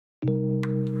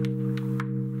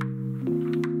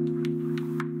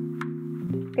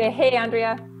Okay, hey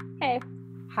Andrea. Hey.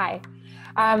 Hi.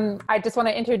 I just want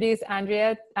to introduce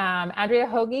Andrea. Andrea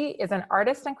Hooge is an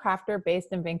artist and crafter based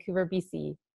in Vancouver,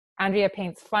 BC. Andrea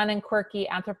paints fun and quirky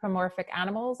anthropomorphic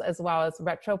animals as well as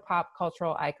retro pop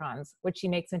cultural icons, which she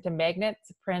makes into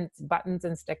magnets, prints, buttons,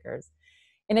 and stickers.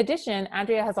 In addition,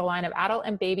 Andrea has a line of adult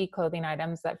and baby clothing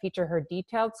items that feature her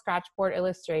detailed scratchboard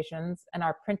illustrations and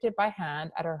are printed by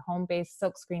hand at her home-based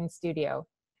silkscreen studio.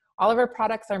 All of her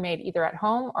products are made either at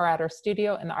home or at her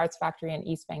studio in the Arts Factory in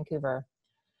East Vancouver.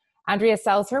 Andrea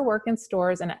sells her work in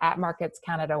stores and at markets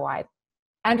Canada-wide.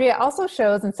 Andrea also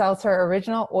shows and sells her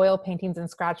original oil paintings and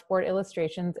scratchboard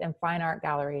illustrations in fine art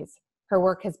galleries. Her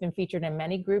work has been featured in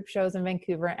many group shows in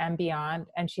Vancouver and beyond,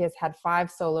 and she has had 5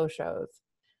 solo shows.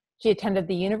 She attended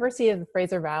the University of the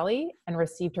Fraser Valley and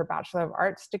received her Bachelor of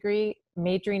Arts degree,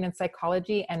 majoring in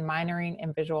psychology and minoring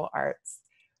in visual arts.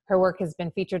 Her work has been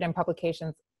featured in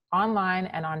publications online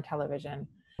and on television.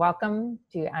 Welcome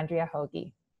to Andrea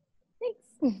Hooge.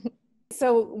 Thanks.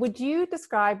 So would you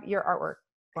describe your artwork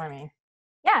for me?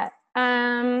 Yeah.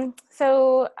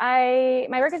 So my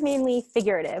work is mainly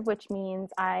figurative, which means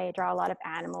I draw a lot of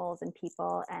animals and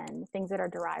people and things that are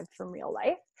derived from real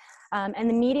life. And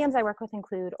the mediums I work with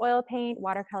include oil paint,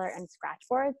 watercolor, and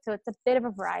scratchboard. So it's a bit of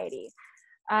a variety.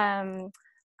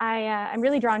 I'm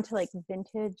really drawn to like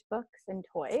vintage books and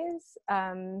toys.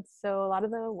 So a lot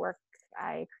of the work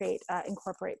I create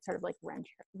incorporates sort of like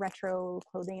retro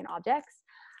clothing and objects.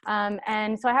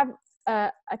 And so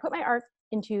I put my art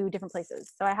into different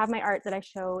places. So I have my art that I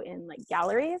show in like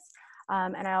galleries.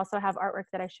 And I also have artwork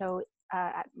that I show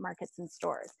at markets and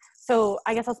stores. So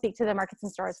I guess I'll speak to the markets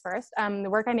and stores first. The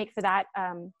work I make for that,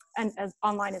 and as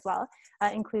online as well,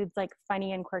 includes like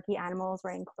funny and quirky animals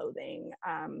wearing clothing.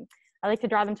 I like to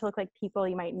draw them to look like people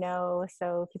you might know,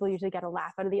 so people usually get a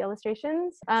laugh out of the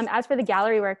illustrations. As for the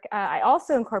gallery work, I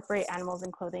also incorporate animals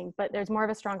and clothing, but there's more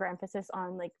of a stronger emphasis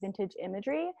on like vintage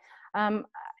imagery. And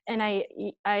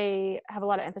I have a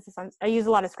lot of emphasis on, I use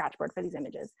a lot of scratchboard for these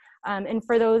images. And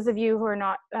for those of you who are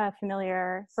not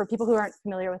familiar, for people who aren't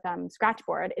familiar with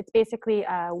scratchboard, it's basically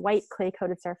a white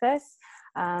clay-coated surface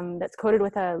that's coated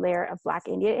with a layer of black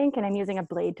India ink, and I'm using a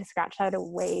blade to scratch that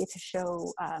away to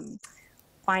show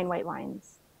fine white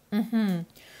lines. Mm-hmm.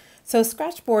 So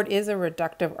scratchboard is a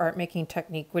reductive art making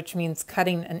technique, which means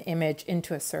cutting an image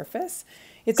into a surface.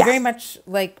 It's very much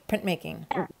like printmaking.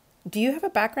 Yeah. Do you have a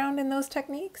background in those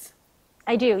techniques?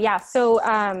 I do, yeah. So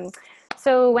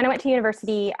when I went to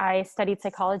university, I studied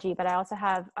psychology, but I also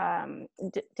have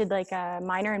did like a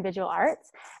minor in visual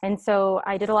arts, and so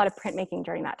I did a lot of printmaking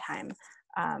during that time.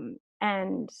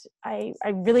 And I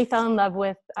really fell in love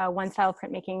with one style of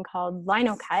printmaking called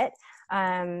lino cut.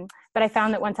 But I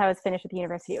found that once I was finished with the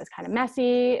university, it was kind of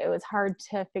messy. It was hard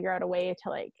to figure out a way to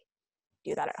like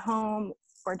do that at home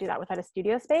or do that without a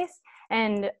studio space.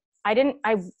 And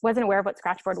I wasn't aware of what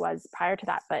scratchboard was prior to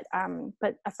that, but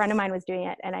a friend of mine was doing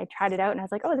it and I tried it out and I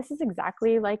was like, oh, this is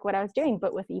exactly like what I was doing,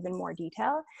 but with even more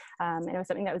detail. And it was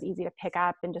something that was easy to pick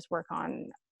up and just work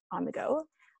on the go.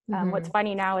 What's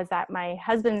funny now is that my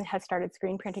husband has started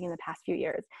screen printing in the past few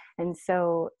years. And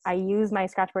so I use my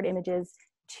scratchboard images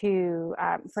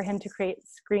for him to create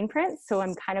screen prints. So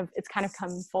it's kind of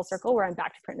come full circle where I'm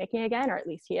back to printmaking again, or at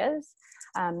least he is.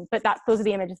 But those are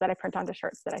the images that I print onto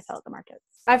shirts that I sell at the market.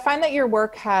 I find that your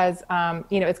work has,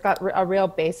 it's got a real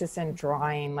basis in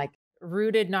drawing, like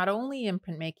rooted not only in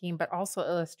printmaking, but also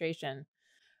illustration.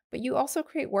 But you also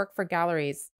create work for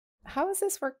galleries. How is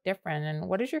this work different? And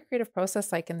what is your creative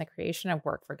process like in the creation of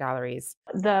work for galleries?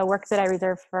 The work that I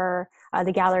reserve for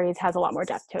the galleries has a lot more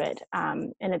depth to it.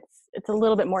 And it's a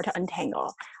little bit more to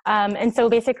untangle. And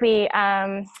so basically,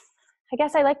 I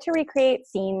guess I like to recreate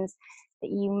scenes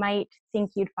that you might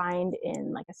think you'd find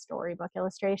in like a storybook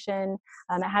illustration.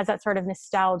 It has that sort of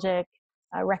nostalgic,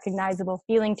 recognizable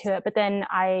feeling to it, but then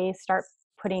I start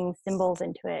putting symbols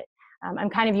into it. I'm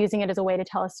kind of using it as a way to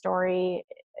tell a story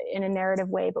in a narrative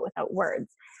way, but without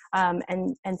words.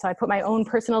 And so I put my own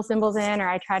personal symbols in, or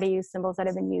I try to use symbols that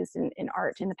have been used in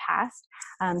art in the past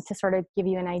to sort of give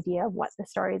you an idea of what the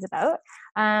story is about.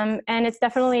 And it's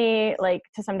definitely like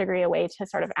to some degree a way to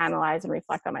sort of analyze and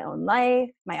reflect on my own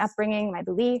life, my upbringing, my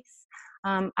beliefs.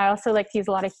 I also like to use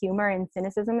a lot of humor and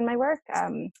cynicism in my work,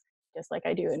 just like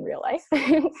I do in real life.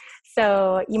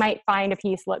 So you might find a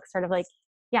piece looks sort of like,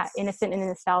 innocent and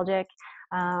nostalgic,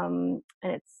 and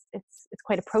it's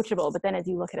quite approachable. But then as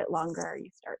you look at it longer, you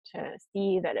start to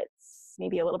see that it's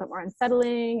maybe a little bit more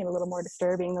unsettling and a little more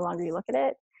disturbing the longer you look at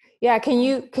it. Yeah, can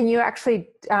you actually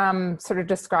sort of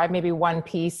describe maybe one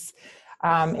piece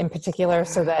in particular,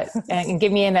 so that and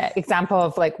give me an example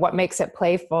of like what makes it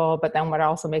playful, but then what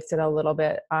also makes it a little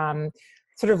bit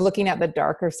sort of looking at the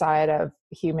darker side of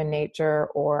human nature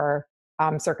or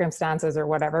circumstances or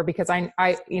whatever, because I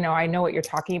know what you're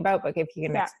talking about, but if you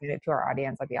can explain it to our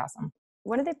audience, that'd be awesome.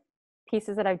 One of the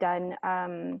pieces that I've done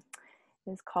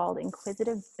is called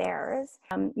Inquisitive Bears.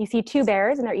 You see two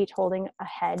bears and they're each holding a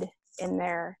head in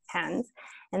their hands,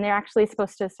 and they're actually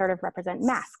supposed to sort of represent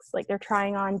masks, like they're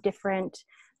trying on different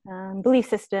belief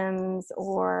systems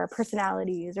or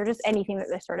personalities or just anything that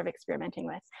they're sort of experimenting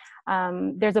with.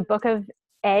 There's a book of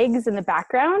eggs in the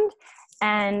background,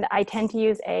 and I tend to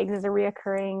use eggs as a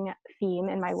reoccurring theme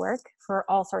in my work for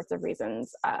all sorts of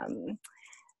reasons.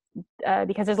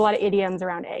 Because there's a lot of idioms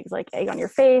around eggs, like egg on your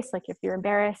face, like if you're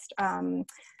embarrassed.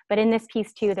 But in this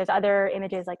piece too, there's other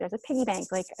images, like there's a piggy bank,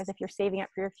 like as if you're saving up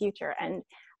for your future. And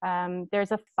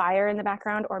there's a fire in the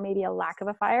background, or maybe a lack of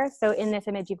a fire. So in this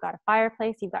image, you've got a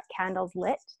fireplace, you've got candles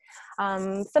lit.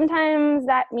 Sometimes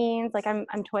that means, like I'm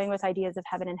toying with ideas of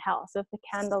heaven and hell. So if the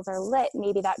candles are lit,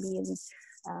 maybe that means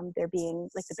they're being,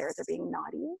 like the bears are being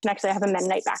naughty. And actually I have a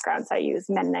Mennonite background, so I use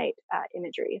Mennonite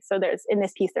imagery. So there's, in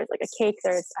this piece, there's like a cake,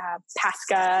 there's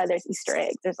Pascha, there's Easter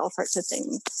eggs, there's all sorts of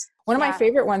things. One of my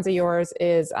favorite ones of yours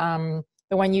is the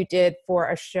one you did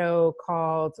for a show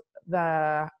called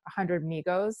The 100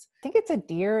 Migos. I think it's a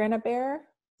deer and a bear.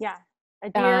 Yeah,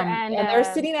 a deer and they're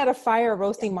sitting at a fire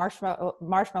roasting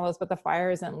marshmallows, but the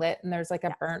fire isn't lit, and there's like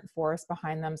a burnt forest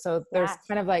behind them. So there's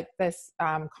kind of like this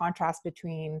contrast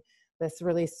between this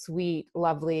really sweet,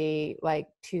 lovely, like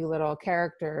two little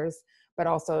characters, but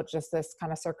also just this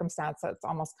kind of circumstance that's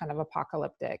almost kind of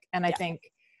apocalyptic. And I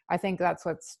think that's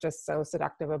what's just so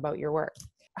seductive about your work.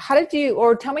 How did you,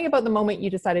 or tell me about the moment you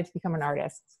decided to become an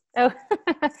artist? Oh,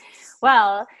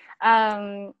 well,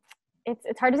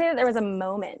 it's hard to say that there was a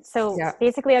moment. So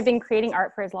basically I've been creating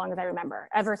art for as long as I remember.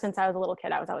 Ever since I was a little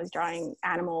kid, I was always drawing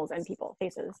animals and people,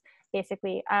 faces,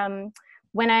 basically.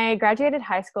 When I graduated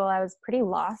high school, I was pretty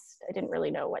lost. I didn't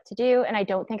really know what to do. And I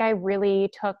don't think I really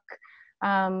took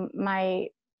myself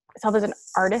as an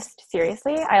artist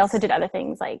seriously. I also did other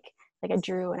things, like I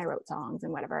drew and I wrote songs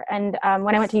and whatever. And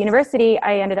when I went to university,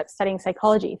 I ended up studying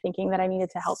psychology, thinking that I needed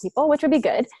to help people, which would be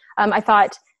good. I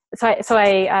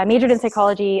majored in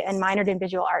psychology and minored in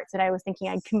visual arts. And I was thinking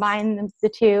I'd combine the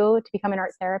two to become an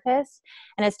art therapist.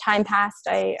 And as time passed,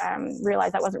 I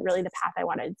realized that wasn't really the path I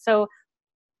wanted. So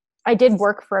I did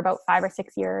work for about 5 or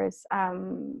 6 years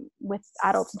with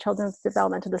adults and children with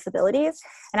developmental disabilities.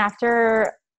 And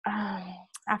after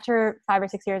 5 or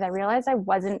 6 years, I realized I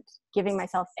wasn't giving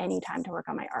myself any time to work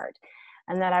on my art,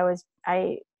 and that I was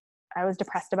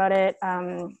depressed about it.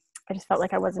 I just felt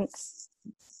like I wasn't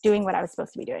doing what I was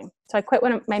supposed to be doing. So I quit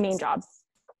my main job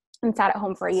and sat at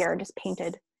home for a year and just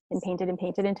painted and painted and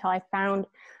painted until I found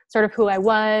sort of who I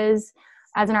was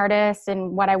as an artist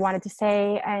and what I wanted to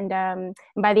say. And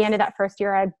by the end of that first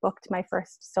year, I booked my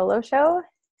first solo show.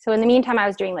 So in the meantime, I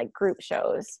was doing like group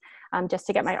shows just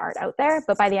to get my art out there.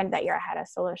 But by the end of that year, I had a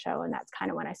solo show, and that's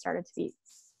kind of when I started to be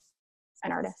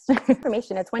an artist.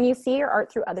 Information. It's when you see your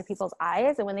art through other people's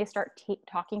eyes and when they start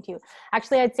talking to you.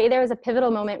 Actually, I'd say there was a pivotal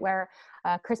moment where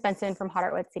Chris Benson from Hot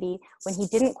Art Wood City, when he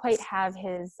didn't quite have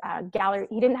his gallery,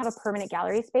 he didn't have a permanent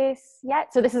gallery space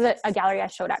yet. So this is a gallery I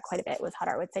showed at quite a bit, was Hot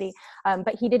Art Wood City.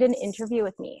 But he did an interview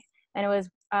with me. And it was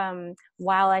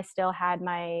while I still had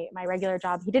my regular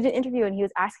job. He did an interview and he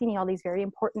was asking me all these very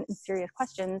important and serious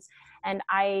questions. And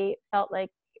I felt like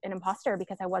an imposter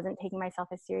because I wasn't taking myself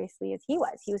as seriously as he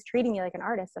was. He was treating me like an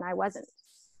artist and I wasn't.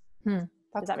 Does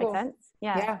that make sense?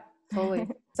 Yeah, totally.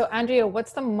 So Andrea,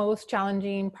 what's the most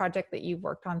challenging project that you've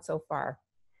worked on so far?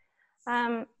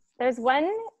 There's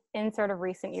one in sort of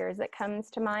recent years that comes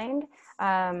to mind.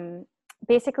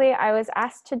 Basically, I was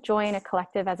asked to join a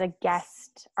collective as a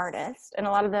guest artist, and a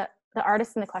lot of the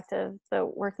artists in the collective, the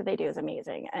work that they do is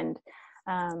amazing. And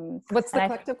what's the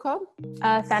collective called?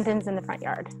 Fountains in the Front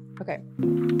Yard. Okay.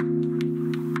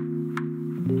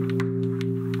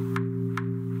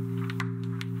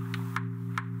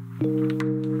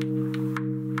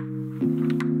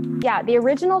 Yeah, the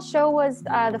original show was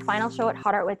the final show at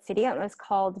Hot Art Wood City. It was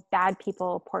called Bad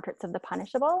People, Portraits of the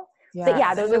Punishable. Yeah, but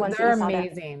yeah, those are ones they're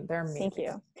amazing. They're amazing. Thank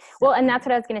you. Well, and that's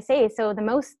what I was going to say. So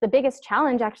the biggest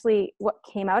challenge, actually, what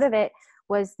came out of it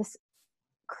was this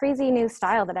crazy new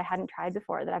style that I hadn't tried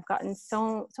before, that I've gotten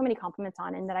so many compliments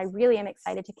on, and that I really am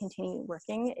excited to continue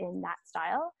working in that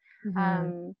style.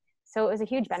 Mm-hmm. So it was a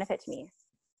huge benefit to me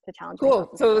to challenge myself.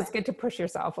 Cool. So it was good to push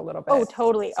yourself a little bit. Oh,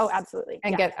 totally. Oh, absolutely.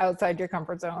 And get outside your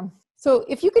comfort zone. So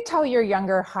if you could tell your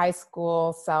younger high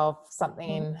school self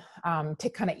something to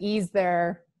kind of ease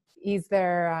their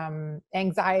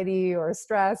anxiety or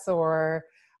stress, or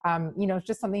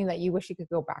just something that you wish you could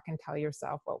go back and tell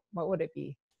yourself, what would it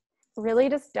be? really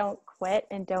just don't quit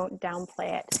and don't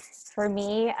downplay it. For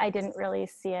me, I didn't really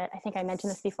see it. I think I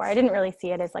mentioned this before. I didn't really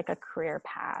see it as like a career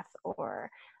path, or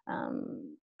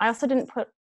I also didn't put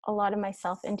a lot of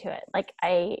myself into it. Like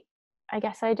I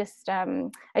guess I just,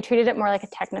 I treated it more like a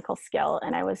technical skill,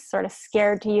 and I was sort of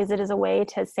scared to use it as a way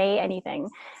to say anything.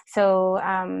 So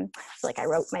like I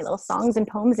wrote my little songs and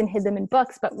poems and hid them in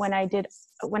books. But when I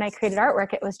created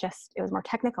artwork, it was more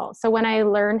technical. So when I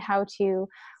learned how to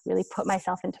really put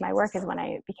myself into my work is when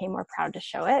I became more proud to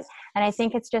show it. And I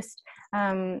think it's just,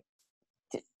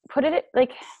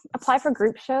 apply for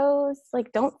group shows.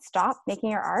 Like, don't stop making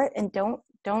your art, and don't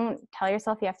tell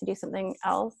yourself you have to do something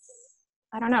else.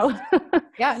 I don't know.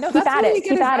 Yeah, no, that's really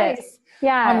good advice.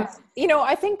 Yeah.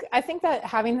 I think that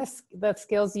having the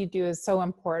skills you do is so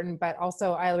important, but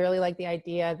also I really like the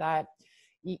idea that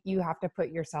you have to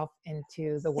put yourself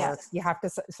into the work. Yes. You have to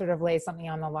sort of lay something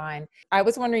on the line. I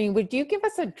was wondering, would you give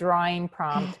us a drawing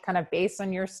prompt kind of based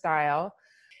on your style?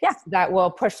 Yeah. That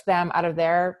will push them out of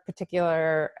their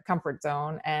particular comfort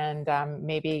zone and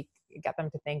maybe get them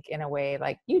to think in a way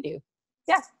like you do?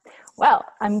 Yeah. Well,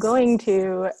 I'm going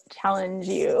to challenge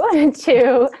you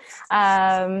to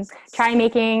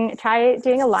try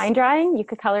doing a line drawing. You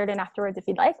could color it in afterwards if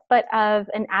you'd like, but of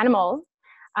an animal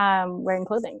wearing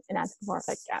clothing, an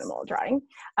anthropomorphic animal drawing.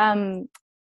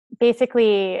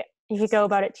 Basically, you could go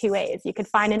about it two ways. You could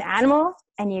find an animal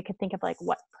and you could think of like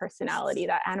what personality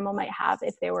that animal might have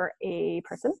if they were a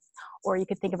person, or you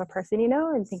could think of a person,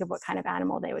 and think of what kind of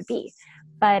animal they would be.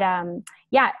 But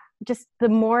just the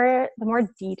more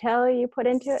detail you put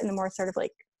into it, and the more sort of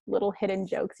like little hidden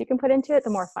jokes you can put into it, the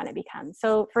more fun it becomes.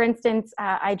 So for instance,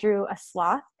 I drew a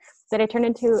sloth that I turned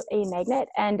into a magnet,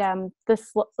 and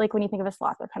like when you think of a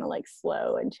sloth, they're kind of like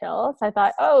slow and chill. So I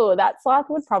thought, oh, that sloth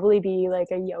would probably be like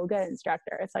a yoga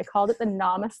instructor. So I called it the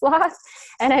Nama Sloth,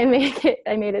 and I made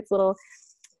its little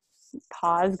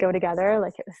paws go together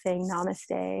like it was saying namaste,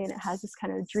 and it has this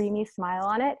kind of dreamy smile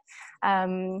on it.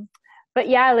 But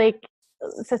yeah,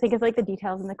 so think of like the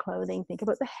details in the clothing, think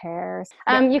about the hair.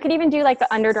 You could even do like the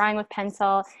underdrawing with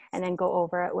pencil and then go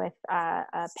over it with a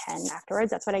pen afterwards.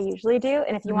 That's what I usually do.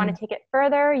 And if you want to take it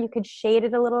further, you could shade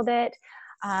it a little bit.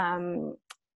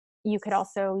 You could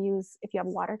also use, if you have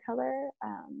watercolor,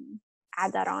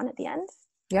 add that on at the end.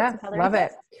 Yeah, love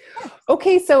it.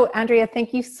 Okay, so Andrea,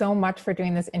 thank you so much for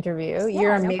doing this interview.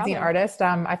 You're an amazing artist.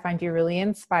 I find you really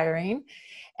inspiring.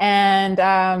 And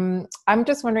I'm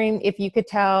just wondering if you could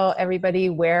tell everybody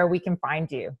where we can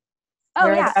find you.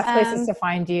 Where are the best places to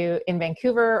find you in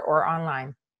Vancouver or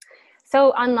online?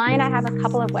 So online, I have a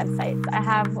couple of websites. I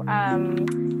have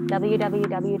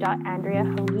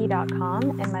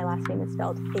www.andreahooge.com, and my last name is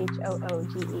spelled Hooge.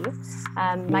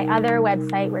 My other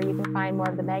website where you can find more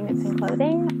of the magnets and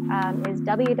clothing is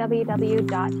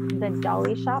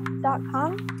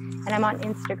www.thedollyshop.com, and I'm on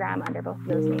Instagram under both of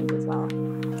those names as well.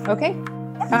 Okay.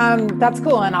 That's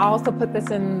cool. And I'll also put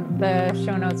this in the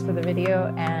show notes for the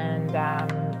video. And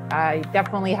I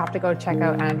definitely have to go check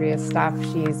out Andrea's stuff.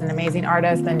 She's an amazing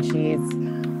artist, and she's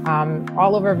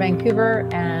all over Vancouver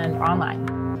and online.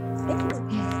 Thank you.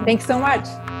 Thanks so much.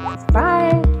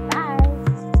 Bye.